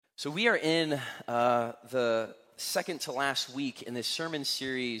So we are in the second to last week in this sermon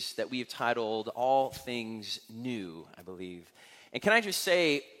series that we have titled All Things New, I believe. And can I just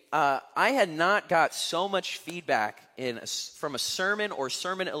say, I had not got so much feedback from a sermon or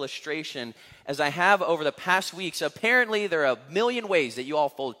sermon illustration as I have over the past weeks. Apparently, there are a million ways that you all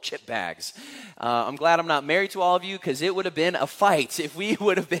fold chip bags. I'm glad I'm not married to all of you, because it would have been a fight if we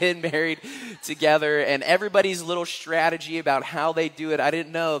would have been married together. And everybody's little strategy about how they do it, I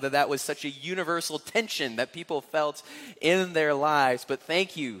didn't know that was such a universal tension that people felt in their lives. But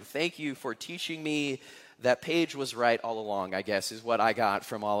thank you for teaching me that Paige was right all along, I guess, is what I got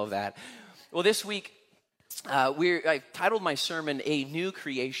from all of that. Well, this week, I titled my sermon, A New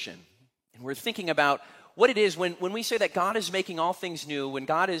Creation. And we're thinking about what it is when we say that God is making all things new, when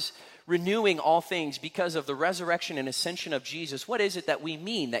God is renewing all things because of the resurrection and ascension of Jesus, what is it that we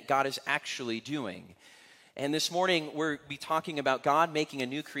mean that God is actually doing? And this morning, we'll be talking about God making a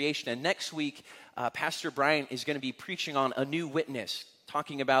new creation. And next week, Pastor Brian is going to be preaching on a new witness,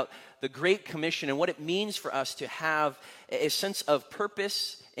 talking about the Great Commission and what it means for us to have a sense of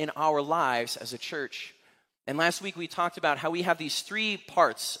purpose in our lives as a church. And last week we talked about how we have these three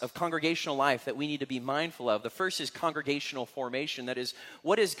parts of congregational life that we need to be mindful of. The first is congregational formation. That is,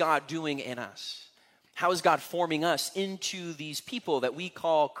 what is God doing in us? How is God forming us into these people that we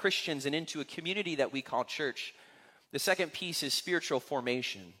call Christians and into a community that we call church? The second piece is spiritual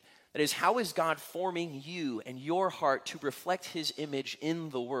formation. That is, how is God forming you and your heart to reflect his image in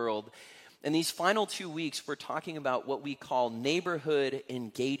the world? And these final 2 weeks, we're talking about what we call neighborhood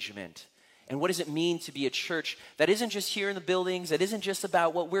engagement. And what does it mean to be a church that isn't just here in the buildings, that isn't just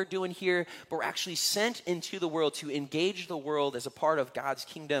about what we're doing here, but we're actually sent into the world to engage the world as a part of God's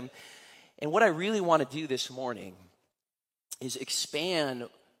kingdom. And what I really want to do this morning is expand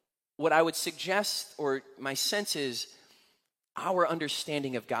what I would suggest, or my sense is, our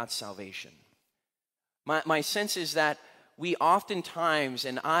understanding of God's salvation. My sense is that we oftentimes,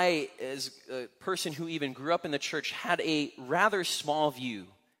 and I as a person who even grew up in the church, had a rather small view,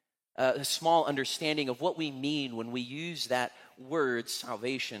 a small understanding of what we mean when we use that word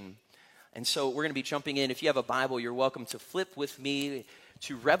salvation. And so we're going to be jumping in. If you have a Bible, you're welcome to flip with me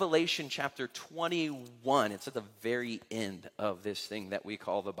to Revelation chapter 21. It's at the very end of this thing that we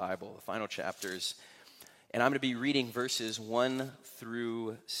call the Bible, the final chapters. And I'm going to be reading verses 1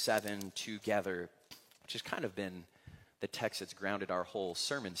 through 7 together, which has kind of been the text that's grounded our whole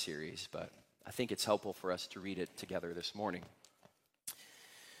sermon series, but I think it's helpful for us to read it together this morning.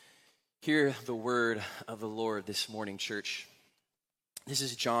 Hear the word of the Lord this morning, church. This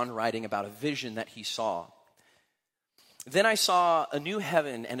is John writing about a vision that he saw. Then I saw a new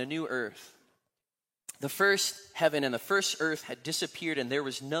heaven and a new earth. The first heaven and the first earth had disappeared, and there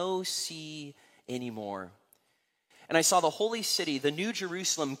was no sea anymore. And I saw the holy city, the new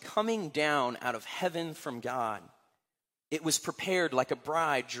Jerusalem, coming down out of heaven from God. It was prepared like a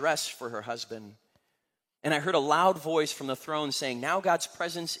bride dressed for her husband. And I heard a loud voice from the throne saying, "Now God's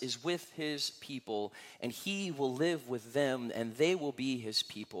presence is with his people, and he will live with them, and they will be his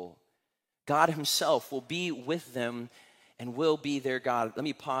people. God himself will be with them and will be their God." Let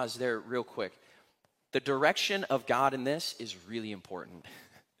me pause there real quick. The direction of God in this is really important.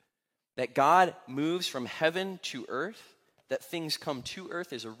 That God moves from heaven to earth, that things come to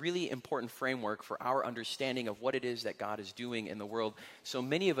earth, is a really important framework for our understanding of what it is that God is doing in the world. So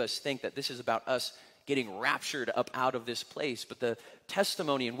many of us think that this is about us getting raptured up out of this place, but the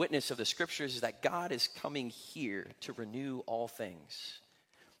testimony and witness of the scriptures is that God is coming here to renew all things.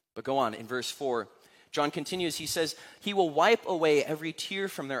 But go on, in verse 4, John continues, he says, "He will wipe away every tear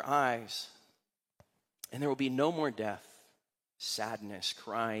from their eyes, and there will be no more death, sadness,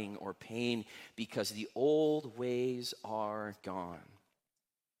 crying, or pain, because the old ways are gone."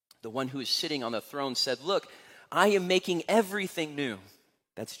 The one who is sitting on the throne said, "Look, I am making everything new."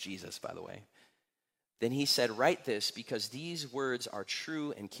 That's Jesus, by the way. Then he said, "Write this, because these words are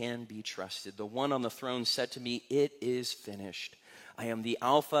true and can be trusted." The one on the throne said to me, "It is finished. I am the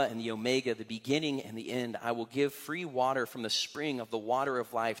Alpha and the Omega, the beginning and the end. I will give free water from the spring of the water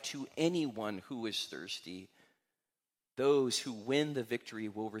of life to anyone who is thirsty. Those who win the victory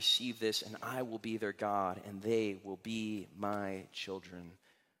will receive this, and I will be their God, and they will be my children."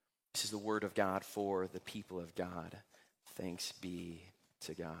 This is the word of God for the people of God. Thanks be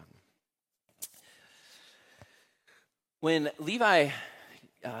to God. When Levi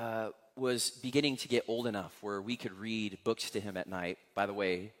was beginning to get old enough where we could read books to him at night, by the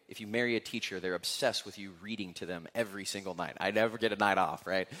way, if you marry a teacher, they're obsessed with you reading to them every single night. I never get a night off,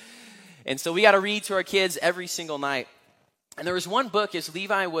 right? And so we got to read to our kids every single night. And there was one book as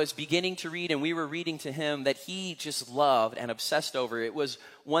Levi was beginning to read and we were reading to him that he just loved and obsessed over. It was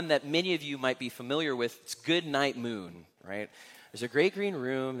one that many of you might be familiar with. It's Good Night Moon, right? There's a great green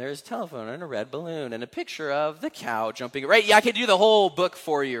room, there's a telephone and a red balloon and a picture of the cow jumping, right? Yeah, I could do the whole book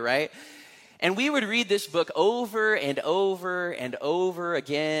for you, right? And we would read this book over and over and over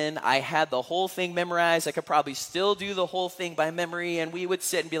again. I had the whole thing memorized. I could probably still do the whole thing by memory. And we would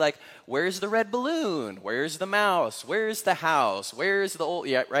sit and be like, where's the red balloon? Where's the mouse? Where's the house? Where's the old,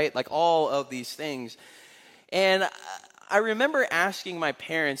 yeah, right? Like all of these things. And I remember asking my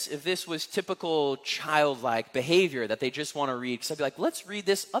parents if this was typical childlike behavior that they just want to read. Because I'd be like, let's read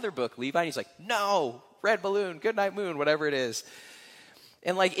this other book, Levi. And he's like, no, red balloon, good night moon, whatever it is.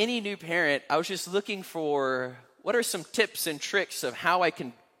 And like any new parent, I was just looking for what are some tips and tricks of how I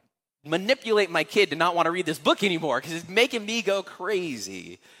can manipulate my kid to not want to read this book anymore because it's making me go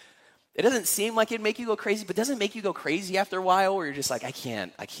crazy. It doesn't seem like it'd make you go crazy, but doesn't it make you go crazy after a while where you're just like, I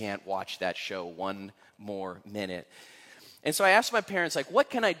can't watch that show one more minute. And so I asked my parents, like, what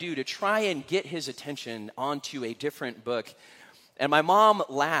can I do to try and get his attention onto a different book? And my mom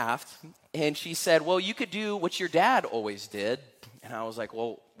laughed and she said, well, you could do what your dad always did. And I was like,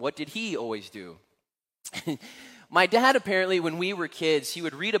 well, what did he always do? My dad, apparently, when we were kids, he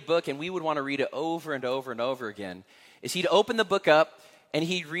would read a book and we would want to read it over and over and over again. Is he'd open the book up and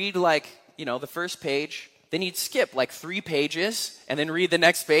he'd read like, the first page, then he'd skip like 3 pages and then read the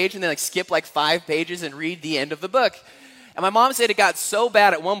next page and then like skip like 5 pages and read the end of the book. And my mom said it got so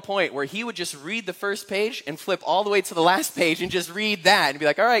bad at one point where he would just read the first page and flip all the way to the last page and just read that and be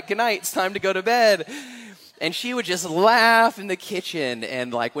like, all right, good night, it's time to go to bed. And she would just laugh in the kitchen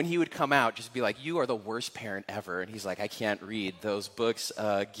and like when he would come out, just be like, you are the worst parent ever. And he's like, I can't read those books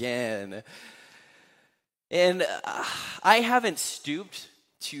again. And I haven't stooped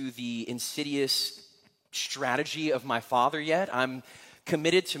to the insidious strategy of my father yet. I'm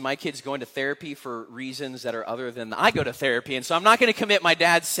committed to my kids going to therapy for reasons that are other than I go to therapy. And so I'm not going to commit my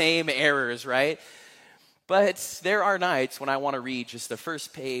dad's same errors, right? But there are nights when I want to read just the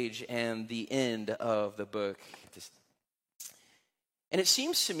first page and the end of the book. And it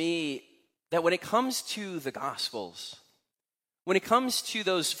seems to me that when it comes to the Gospels, when it comes to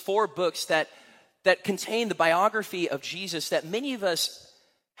those 4 books that contain the biography of Jesus, that many of us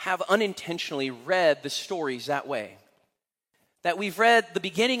have unintentionally read the stories that way. That we've read the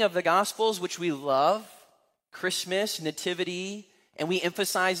beginning of the Gospels, which we love, Christmas, Nativity, and we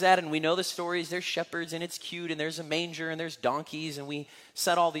emphasize that and we know the stories. There's shepherds and it's cute and there's a manger and there's donkeys and we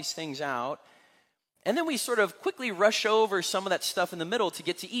set all these things out. And then we sort of quickly rush over some of that stuff in the middle to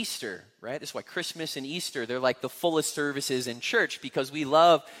get to Easter, right? That's why Christmas and Easter, they're like the fullest services in church because we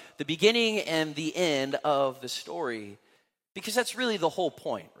love the beginning and the end of the story because that's really the whole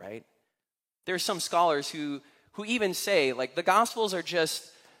point, right? There are some scholars who even say like the Gospels are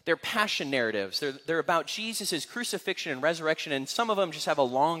just they're passion narratives. They're about Jesus' crucifixion and resurrection, and some of them just have a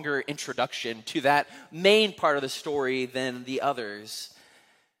longer introduction to that main part of the story than the others.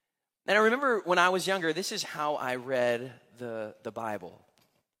 And I remember when I was younger, this is how I read the Bible.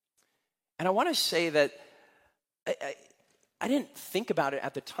 And I want to say that I didn't think about it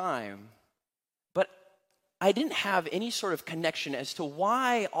at the time, but I didn't have any sort of connection as to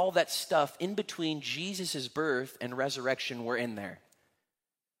why all that stuff in between Jesus' birth and resurrection were in there.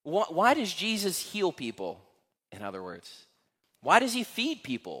 Why does Jesus heal people, in other words? Why does he feed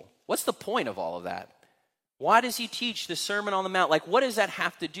people? What's the point of all of that? Why does he teach the Sermon on the Mount? Like, what does that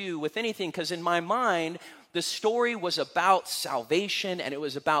have to do with anything? Because in my mind, the story was about salvation, and it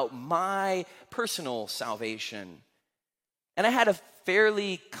was about my personal salvation. And I had a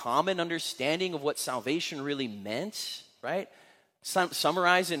fairly common understanding of what salvation really meant, right?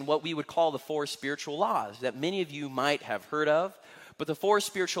 Summarized in what we would call the 4 spiritual laws that many of you might have heard of. But the 4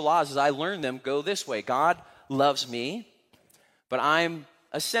 spiritual laws, as I learned them, go this way. God loves me, but I'm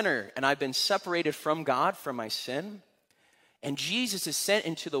a sinner, and I've been separated from God from my sin. And Jesus is sent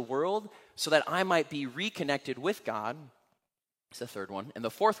into the world so that I might be reconnected with God. It's the 3rd one. And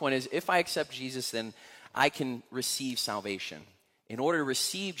the 4th one is, if I accept Jesus, then I can receive salvation. In order to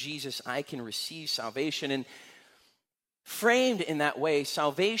receive Jesus, I can receive salvation. And framed in that way,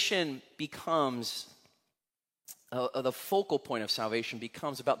 salvation becomes the focal point of salvation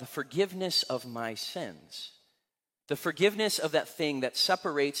becomes about the forgiveness of my sins. The forgiveness of that thing that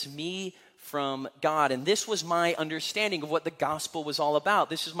separates me from God. And this was my understanding of what the gospel was all about.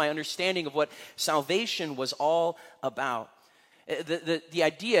 This is my understanding of what salvation was all about. The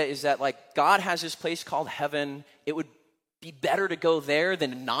idea is that like God has this place called heaven. It would be better to go there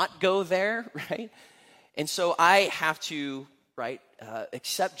than not go there, right? And so I have to,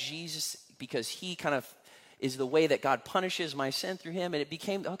 accept Jesus because he kind of is the way that God punishes my sin through him. And it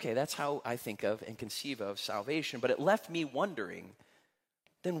became, okay, that's how I think of and conceive of salvation. But it left me wondering,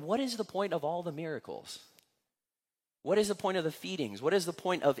 then what is the point of all the miracles? What is the point of the feedings? What is the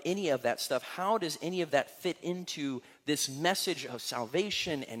point of any of that stuff? How does any of that fit into this message of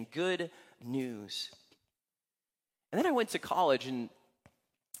salvation and good news? And then I went to college and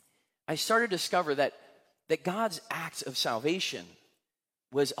I started to discover that God's act of salvation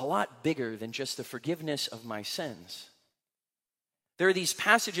was a lot bigger than just the forgiveness of my sins. There are these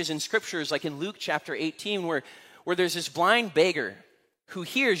passages in scriptures, like in Luke chapter 18, where there's this blind beggar who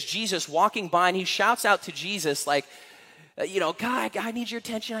hears Jesus walking by, and he shouts out to Jesus like, God, I need your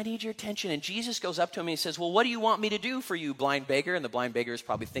attention, I need your attention. And Jesus goes up to him and he says, well, what do you want me to do for you, blind beggar? And the blind beggar is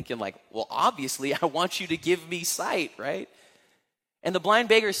probably thinking like, well, obviously, I want you to give me sight, right? And the blind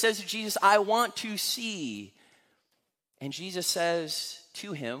beggar says to Jesus, I want to see. And Jesus says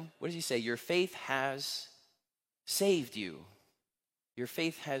to him, what does he say? Your faith has saved you. Your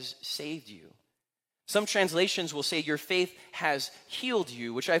faith has saved you. Some translations will say your faith has healed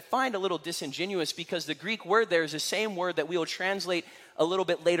you, which I find a little disingenuous because the Greek word there is the same word that we will translate a little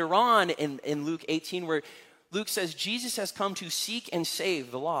bit later on in Luke 18, where Luke says Jesus has come to seek and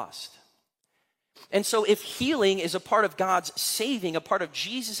save the lost. And so if healing is a part of God's saving, a part of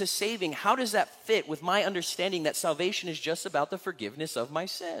Jesus' saving, how does that fit with my understanding that salvation is just about the forgiveness of my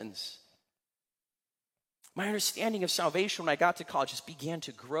sins? My understanding of salvation when I got to college just began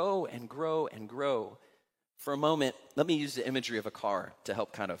to grow and grow and grow. For a moment, let me use the imagery of a car to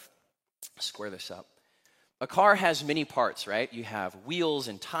help kind of square this up. A car has many parts, right? You have wheels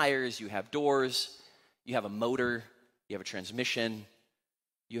and tires, you have doors, you have a motor, you have a transmission,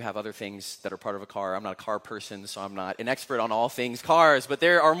 you have other things that are part of a car. I'm not a car person, so I'm not an expert on all things cars, but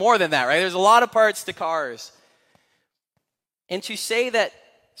there are more than that, right? There's a lot of parts to cars. And to say that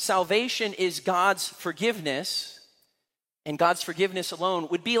salvation is God's forgiveness, and God's forgiveness alone,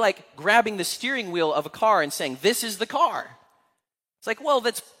 would be like grabbing the steering wheel of a car and saying, this is the car. It's like, well,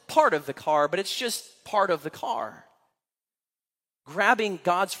 that's part of the car, but it's just part of the car. Grabbing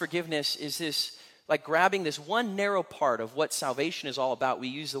God's forgiveness is this, like grabbing this one narrow part of what salvation is all about. We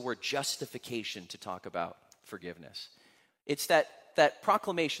use the word justification to talk about forgiveness. It's that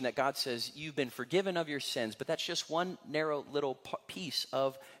proclamation that God says, you've been forgiven of your sins, but that's just one narrow little piece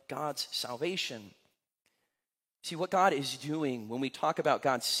of God's salvation. See, what God is doing when we talk about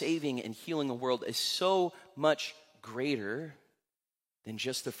God saving and healing the world is so much greater than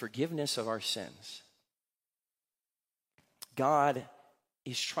just the forgiveness of our sins. God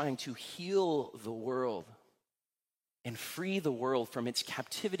is trying to heal the world and free the world from its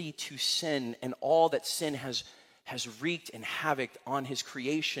captivity to sin and all that sin has wreaked and havoc on his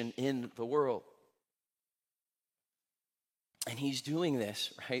creation in the world. And he's doing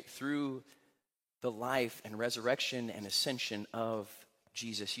this, right, through the life and resurrection and ascension of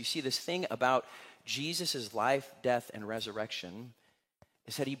Jesus. You see, this thing about Jesus' life, death, and resurrection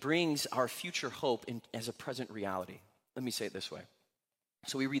is that he brings our future hope as a present reality. Let me say it this way.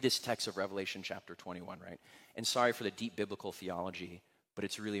 So we read this text of Revelation chapter 21, right? And sorry for the deep biblical theology, but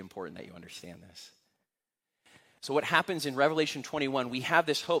it's really important that you understand this. So what happens in Revelation 21, we have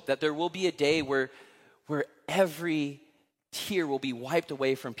this hope that there will be a day where every tear will be wiped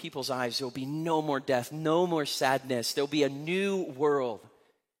away from people's eyes. There will be no more death, no more sadness. There will be a new world.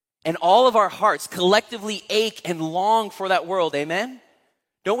 And all of our hearts collectively ache and long for that world, amen?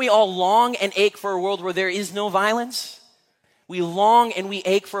 Don't we all long and ache for a world where there is no violence? We long and we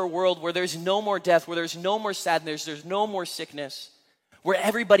ache for a world where there's no more death, where there's no more sadness, there's no more sickness, where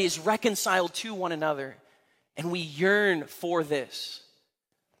everybody is reconciled to one another. And we yearn for this.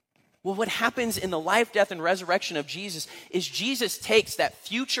 Well, what happens in the life, death, and resurrection of Jesus is Jesus takes that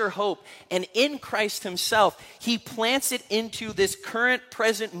future hope and in Christ himself, he plants it into this current,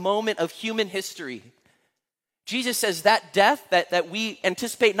 present moment of human history. Jesus says that death that we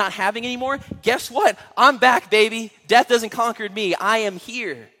anticipate not having anymore, guess what? I'm back, baby. Death doesn't conquer me. I am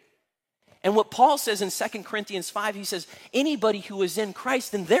here. And what Paul says in 2 Corinthians 5, he says, anybody who is in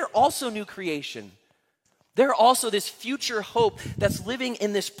Christ, then they're also new creation. They're also this future hope that's living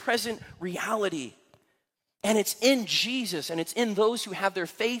in this present reality. And it's in Jesus, and it's in those who have their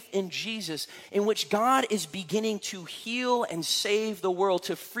faith in Jesus, in which God is beginning to heal and save the world,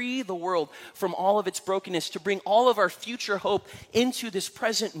 to free the world from all of its brokenness, to bring all of our future hope into this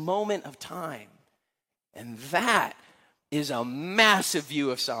present moment of time. And that is a massive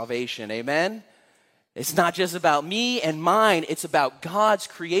view of salvation, amen? It's not just about me and mine, it's about God's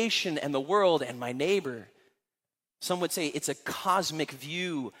creation and the world and my neighbor. Some would say it's a cosmic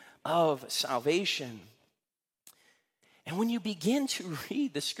view of salvation. And when you begin to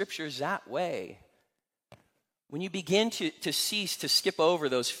read the scriptures that way, when you begin to cease to skip over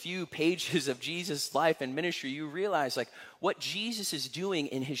those few pages of Jesus' life and ministry, you realize like what Jesus is doing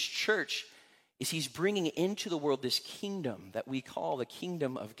in his church is he's bringing into the world this kingdom that we call the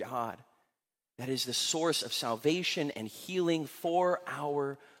kingdom of God. That is the source of salvation and healing for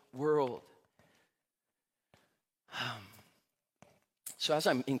our world. So as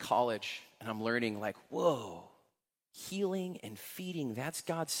I'm in college and I'm learning like, whoa, healing and feeding, that's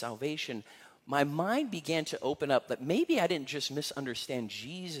God's salvation. My mind began to open up that maybe I didn't just misunderstand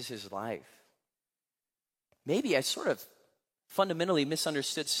Jesus' life. Maybe I sort of fundamentally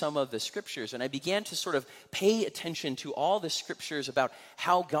misunderstood some of the scriptures, and I began to sort of pay attention to all the scriptures about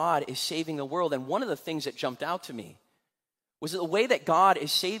how God is saving the world. And one of the things that jumped out to me was that the way that God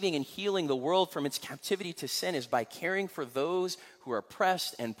is saving and healing the world from its captivity to sin is by caring for those who are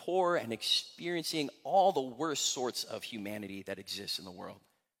oppressed and poor and experiencing all the worst sorts of humanity that exists in the world.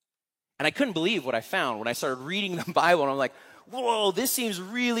 And I couldn't believe what I found when I started reading the Bible, and I'm like, whoa, this seems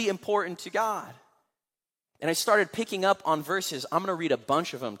really important to God. And I started picking up on verses. I'm going to read a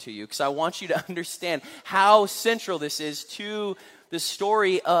bunch of them to you because I want you to understand how central this is to the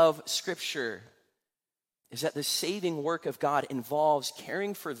story of Scripture. Is that the saving work of God involves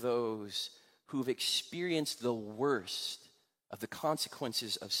caring for those who have experienced the worst of the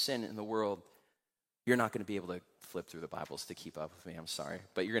consequences of sin in the world. You're not going to be able to flip through the Bibles to keep up with me, I'm sorry.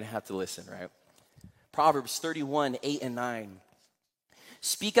 But you're going to have to listen, right? Proverbs 31, 8 and 9.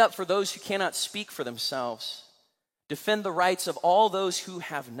 Speak up for those who cannot speak for themselves. Defend the rights of all those who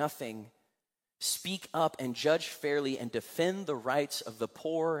have nothing. Speak up and judge fairly and defend the rights of the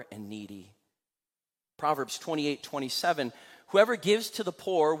poor and needy. Proverbs 28, 27. Whoever gives to the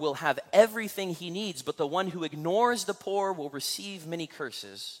poor will have everything he needs, but the one who ignores the poor will receive many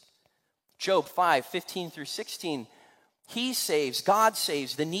curses. Job 5, 15 through 16. He saves, God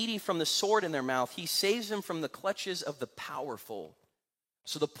saves the needy from the sword in their mouth. He saves them from the clutches of the powerful.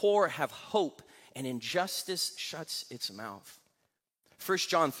 So the poor have hope, and injustice shuts its mouth. 1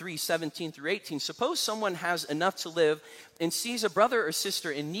 John 3, 17 through 18. Suppose someone has enough to live and sees a brother or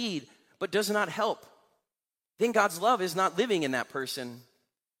sister in need, but does not help. Then God's love is not living in that person.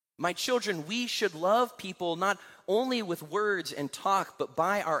 My children, we should love people not only with words and talk, but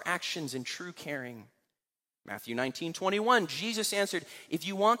by our actions and true caring. Matthew 19, 21. Jesus answered, if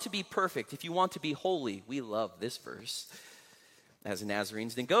you want to be perfect, if you want to be holy, we love this verse, as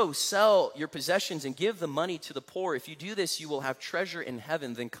Nazarenes, then go sell your possessions and give the money to the poor. If you do this, you will have treasure in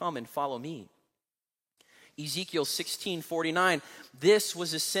heaven. Then come and follow me. Ezekiel 16:49. This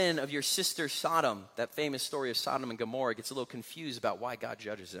was a sin of your sister Sodom. That famous story of Sodom and Gomorrah gets a little confused about why God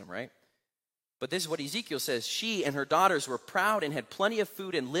judges them, right? But this is what Ezekiel says. She and her daughters were proud and had plenty of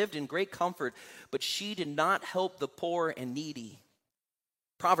food and lived in great comfort, but she did not help the poor and needy.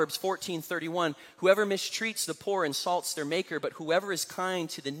 Proverbs 14:31, whoever mistreats the poor insults their maker, but whoever is kind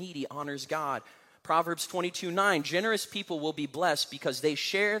to the needy honors God. Proverbs 22:9, generous people will be blessed because they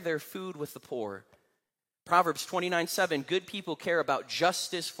share their food with the poor. Proverbs 29:7, good people care about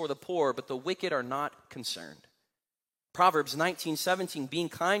justice for the poor, but the wicked are not concerned. Proverbs 19:17, being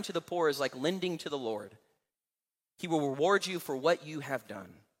kind to the poor is like lending to the Lord. He will reward you for what you have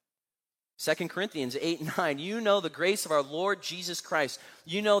done. 2 Corinthians 8:9, you know the grace of our Lord Jesus Christ.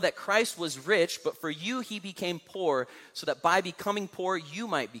 You know that Christ was rich, but for you he became poor, so that by becoming poor you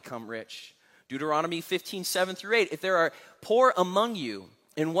might become rich. Deuteronomy 15:7 through 8, if there are poor among you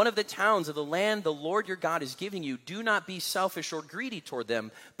in one of the towns of the land the Lord your God is giving you, do not be selfish or greedy toward them,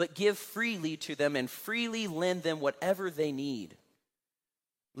 but give freely to them and freely lend them whatever they need.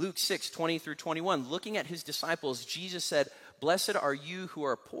 Luke 6:20 through 21, looking at his disciples, Jesus said, blessed are you who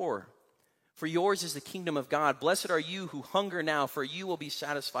are poor, for yours is the kingdom of God. Blessed are you who hunger now, for you will be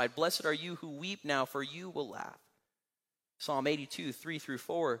satisfied. Blessed are you who weep now, for you will laugh. Psalm 82:3 through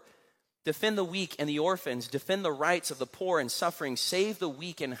 4. Defend the weak and the orphans. Defend the rights of the poor and suffering. Save the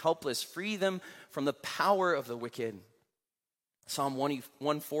weak and helpless. Free them from the power of the wicked. Psalm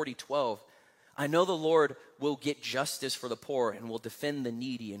 140:12. I know the Lord will get justice for the poor and will defend the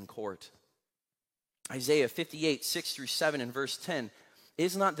needy in court. Isaiah 58:6 through 7 and verse 10.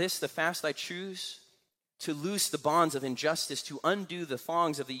 Is not this the fast I choose? To loose the bonds of injustice, to undo the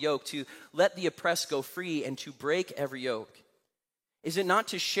thongs of the yoke, to let the oppressed go free, and to break every yoke. Is it not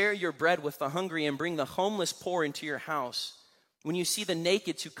to share your bread with the hungry and bring the homeless poor into your house? When you see the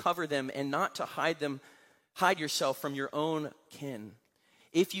naked, to cover them and not to hide yourself from your own kin.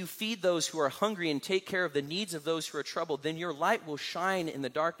 If you feed those who are hungry and take care of the needs of those who are troubled, then your light will shine in the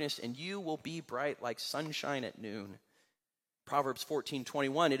darkness and you will be bright like sunshine at noon. Proverbs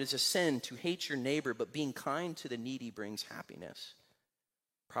 14:21, it is a sin to hate your neighbor, but being kind to the needy brings happiness.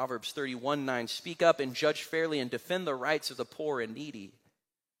 Proverbs 31:9, speak up and judge fairly and defend the rights of the poor and needy.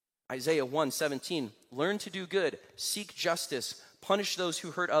 Isaiah 1:17, learn to do good, seek justice, punish those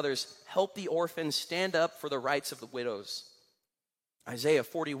who hurt others, help the orphans, stand up for the rights of the widows. Isaiah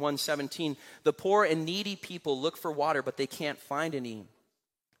 41:17, the poor and needy people look for water, but they can't find any.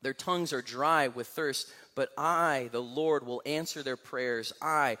 Their tongues are dry with thirst, but I, the Lord, will answer their prayers.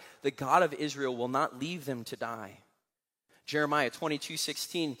 I, the God of Israel, will not leave them to die. Jeremiah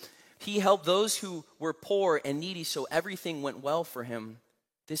 22:16, he helped those who were poor and needy, so everything went well for him.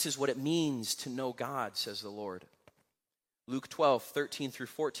 This is what it means to know God, says the Lord. Luke 12:13 through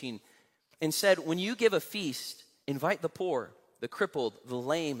 14, and said, when you give a feast, invite the poor, the crippled, the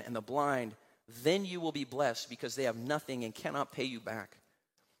lame, and the blind. Then you will be blessed because they have nothing and cannot pay you back.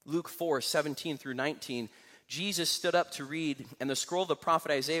 Luke 4:17 through 19, Jesus stood up to read, and the scroll of the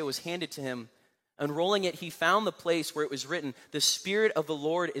prophet Isaiah was handed to him. Unrolling it, he found the place where it was written, the Spirit of the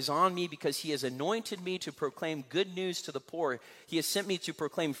Lord is on me because he has anointed me to proclaim good news to the poor. He has sent me to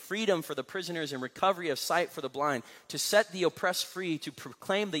proclaim freedom for the prisoners and recovery of sight for the blind, to set the oppressed free, to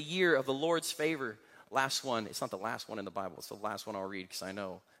proclaim the year of the Lord's favor. Last one. It's not the last one in the Bible. It's the last one I'll read because I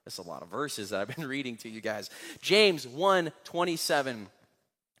know it's a lot of verses that I've been reading to you guys. James 1:27.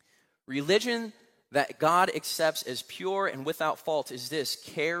 Religion that God accepts as pure and without fault is this,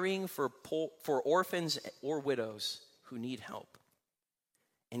 caring for orphans or widows who need help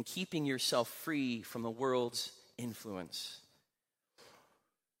and keeping yourself free from the world's influence.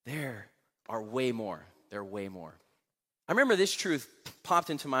 There are way more. There are way more. I remember this truth popped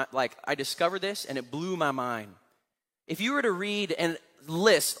into my, I discovered this and it blew my mind. If you were to read and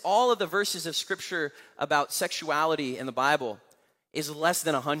list all of the verses of Scripture about sexuality in the Bible, is less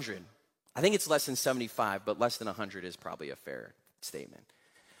than 100. I think it's less than 75, but less than 100 is probably a fair statement.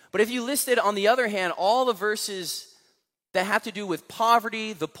 But if you listed, on the other hand, all the verses that have to do with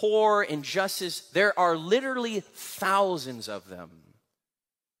poverty, the poor, and justice, there are literally thousands of them.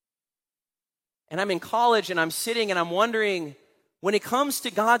 And I'm in college and I'm sitting and I'm wondering, when it comes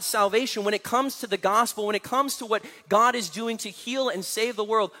to God's salvation, when it comes to the gospel, when it comes to what God is doing to heal and save the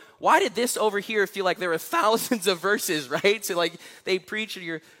world, why did this over here feel like there are thousands of verses, right? So they preach to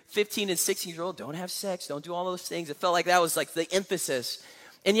your 15 and 16-year-old, don't have sex, don't do all those things. It felt like that was the emphasis.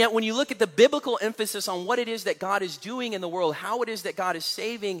 And yet when you look at the biblical emphasis on what it is that God is doing in the world, how it is that God is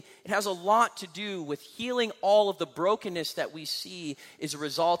saving, it has a lot to do with healing all of the brokenness that we see is a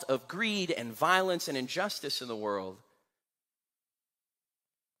result of greed and violence and injustice in the world.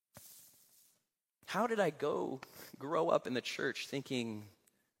 How did I grow up in the church thinking,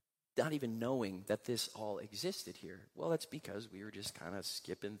 not even knowing that this all existed here? Well, that's because we were just kind of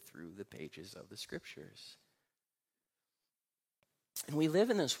skipping through the pages of the Scriptures. And we live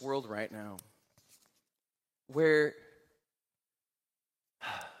in this world right now where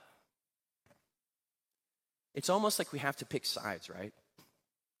it's almost like we have to pick sides, right?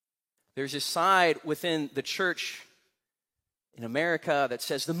 There's a side within the church in America that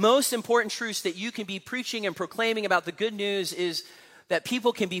says the most important truths that you can be preaching and proclaiming about the good news is that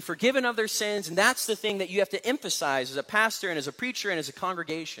people can be forgiven of their sins, and that's the thing that you have to emphasize as a pastor and as a preacher and as a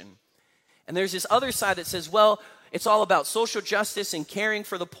congregation. And there's this other side that says, well, it's all about social justice and caring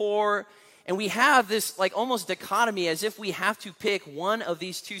for the poor, and we have this almost dichotomy as if we have to pick one of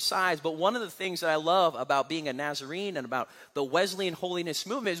these two sides. But one of the things that I love about being a Nazarene and about the Wesleyan holiness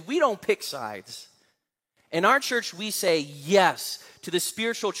movement is we don't pick sides. In our church, we say yes to the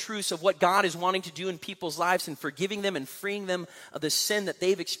spiritual truths of what God is wanting to do in people's lives and forgiving them and freeing them of the sin that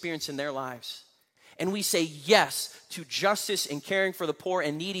they've experienced in their lives. And we say yes to justice and caring for the poor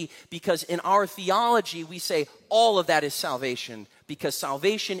and needy because in our theology, we say all of that is salvation because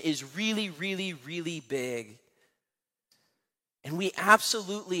salvation is really, really, really big. And we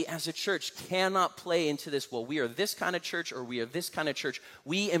absolutely, as a church, cannot play into this, well, we are this kind of church or we are this kind of church.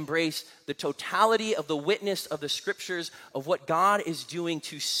 We embrace the totality of the witness of the Scriptures of what God is doing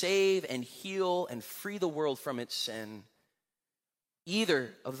to save and heal and free the world from its sin.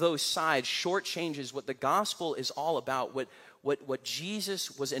 Either of those sides shortchanges what the gospel is all about, what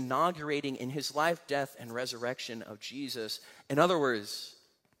Jesus was inaugurating in his life, death, and resurrection of Jesus. In other words,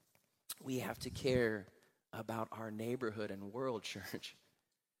 we have to care about our neighborhood and world, church.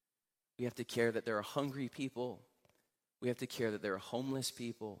 We have to care that there are hungry people. We have to care that there are homeless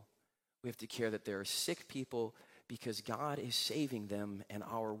people. We have to care that there are sick people because God is saving them in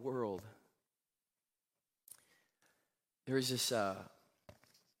our world. There is this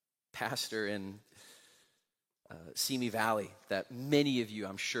pastor in Simi Valley that many of you,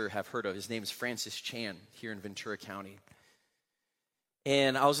 I'm sure, have heard of. His name is Francis Chan here in Ventura County.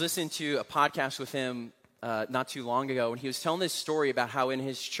 And I was listening to a podcast with him not too long ago, and he was telling this story about how in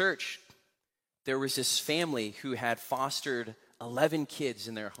his church there was this family who had fostered 11 kids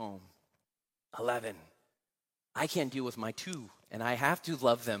in their home. 11. I can't deal with my 2, and I have to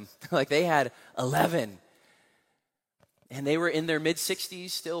love them. Like they had 11. And they were in their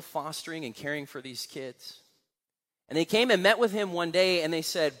mid-60s still fostering and caring for these kids. And they came and met with him one day, and they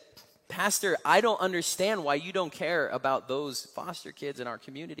said, Pastor, I don't understand why you don't care about those foster kids in our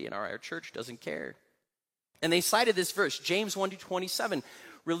community, and our church doesn't care. And they cited this verse, James 1:27.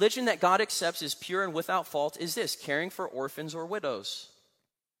 Religion that God accepts as pure and without fault is this, caring for orphans or widows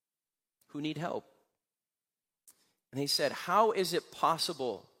who need help. And he said, how is it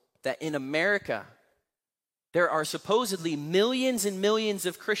possible that in America there are supposedly millions and millions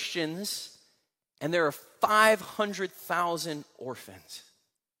of Christians and there are 500,000 orphans?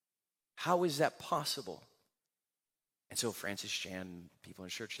 How is that possible? And so Francis Chan, people in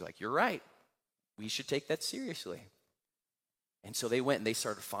church are like, you're right. We should take that seriously. And so they went and they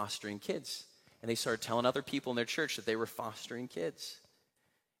started fostering kids. And they started telling other people in their church that they were fostering kids.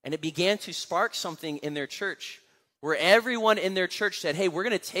 And it began to spark something in their church where everyone in their church said, hey, we're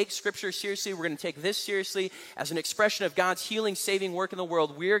going to take Scripture seriously. We're going to take this seriously as an expression of God's healing, saving work in the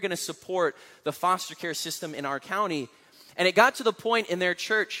world. We're going to support the foster care system in our county. And it got to the point in their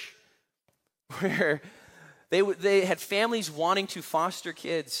church where they had families wanting to foster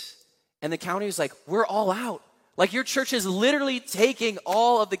kids. And the county was like, we're all out. Like your church is literally taking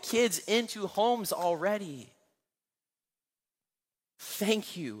all of the kids into homes already.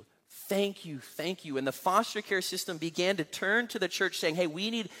 Thank you, thank you, thank you. And the foster care system began to turn to the church saying, hey, we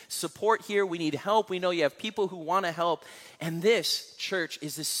need support here. We need help. We know you have people who want to help. And this, church,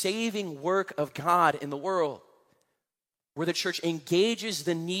 is the saving work of God in the world, where the church engages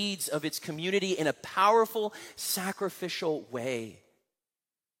the needs of its community in a powerful, sacrificial way.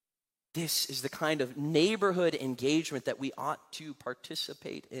 This is the kind of neighborhood engagement that we ought to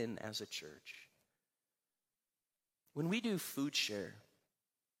participate in as a church. When we do food share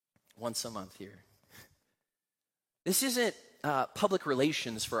once a month here, this isn't public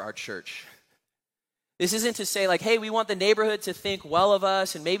relations for our church. This isn't to say like, hey, we want the neighborhood to think well of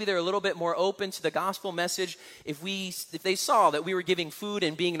us, and maybe they're a little bit more open to the gospel message if they saw that we were giving food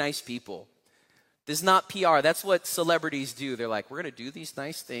and being nice people. This is not PR. That's what celebrities do. They're like, we're going to do these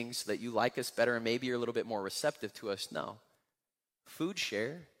nice things so that you like us better and maybe you're a little bit more receptive to us. No. Food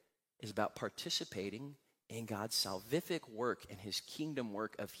share is about participating in God's salvific work and his kingdom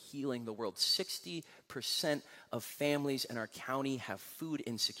work of healing the world. 60% of families in our county have food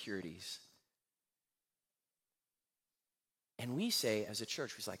insecurities. And we say as a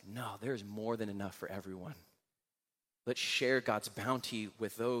church, we're like, no, there's more than enough for everyone. Let's share God's bounty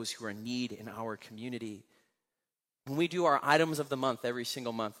with those who are in need in our community. When we do our items of the month every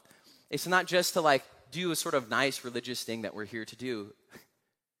single month, it's not just to like do a sort of nice religious thing that we're here to do.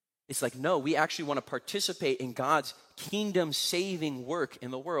 It's like, no, we actually want to participate in God's kingdom-saving work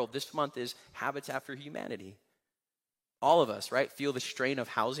in the world. This month is Habitat for Humanity. All of us, right, feel the strain of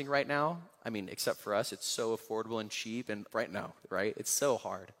housing right now. I mean, except for us, it's so affordable and cheap, and right now, right, it's so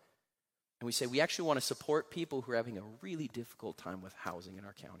hard. And we say we actually want to support people who are having a really difficult time with housing in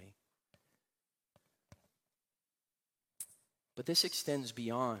our county. But this extends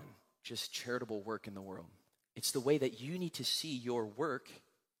beyond just charitable work in the world. It's the way that you need to see your work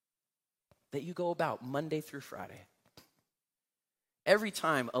that you go about Monday through Friday. Every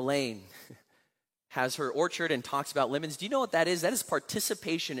time Elaine has her orchard and talks about lemons, do you know what that is? That is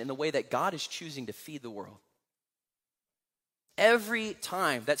participation in the way that God is choosing to feed the world. Every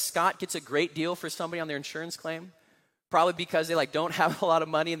time that Scott gets a great deal for somebody on their insurance claim, probably because they like don't have a lot of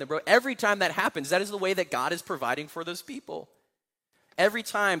money in the road. Every time that happens, that is the way that God is providing for those people. Every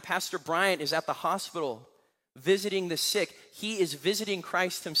time Pastor Bryant is at the hospital visiting the sick, he is visiting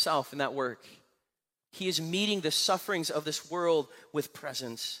Christ himself in that work. He is meeting the sufferings of this world with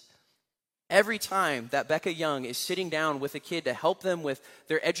presence. Every time that Becca Young is sitting down with a kid to help them with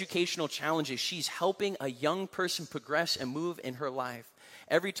their educational challenges, she's helping a young person progress and move in her life.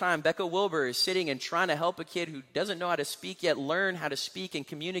 Every time Becca Wilbur is sitting and trying to help a kid who doesn't know how to speak yet learn how to speak and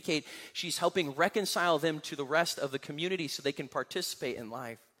communicate, she's helping reconcile them to the rest of the community so they can participate in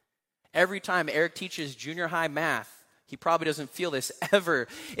life. Every time Eric teaches junior high math, he probably doesn't feel this ever.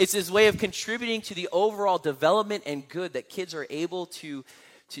 It's his way of contributing to the overall development and good that kids are able to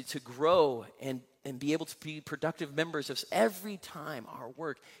grow and be able to be productive members of. Every time our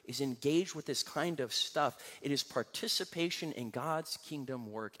work is engaged with this kind of stuff, it is participation in God's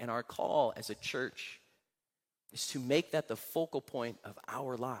kingdom work. And our call as a church is to make that the focal point of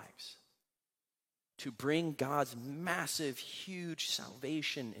our lives, to bring God's massive, huge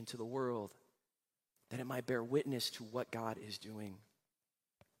salvation into the world that it might bear witness to what God is doing.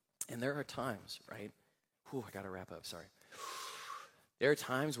 And there are times, right? I got to wrap up, sorry. There are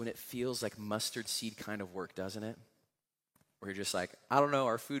times when it feels like mustard seed kind of work, doesn't it? Where you're just like, I don't know,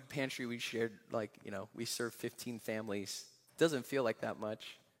 our food pantry we shared, we serve 15 families. Doesn't feel like that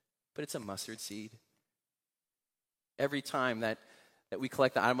much, but it's a mustard seed. Every time that we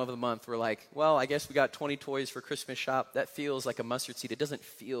collect the item of the month, we're like, well, I guess we got 20 toys for Christmas shop. That feels like a mustard seed. It doesn't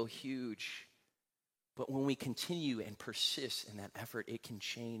feel huge. But when we continue and persist in that effort, it can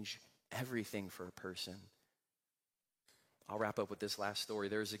change everything for a person. I'll wrap up with this last story.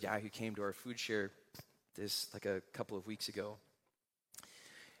 There was a guy who came to our food share a couple of weeks ago.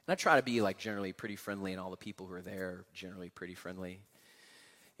 And I try to be generally pretty friendly, and all the people who are there are generally pretty friendly.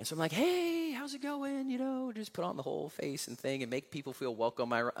 And so I'm like, hey, how's it going? Just put on the whole face and thing and make people feel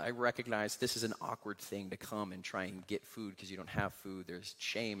welcome. I recognize this is an awkward thing to come and try and get food because you don't have food. There's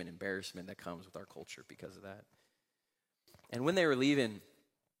shame and embarrassment that comes with our culture because of that. And when they were leaving,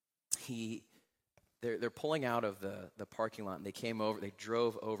 they're pulling out of the parking lot, and they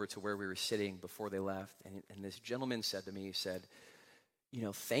drove over to where we were sitting before they left. And this gentleman said to me, he said,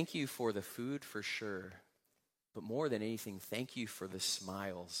 thank you for the food for sure. But more than anything, thank you for the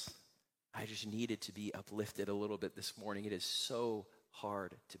smiles. I just needed to be uplifted a little bit this morning. It is so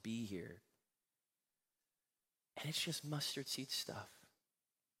hard to be here. And it's just mustard seed stuff.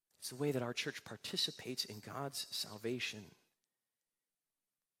 It's the way that our church participates in God's salvation.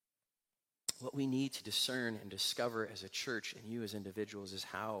 What we need to discern and discover as a church and you as individuals is,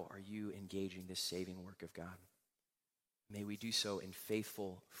 how are you engaging this saving work of God? May we do so in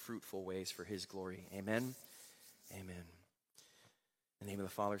faithful, fruitful ways for his glory. Amen. Amen. In the name of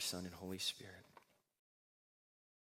the Father, Son, and Holy Spirit.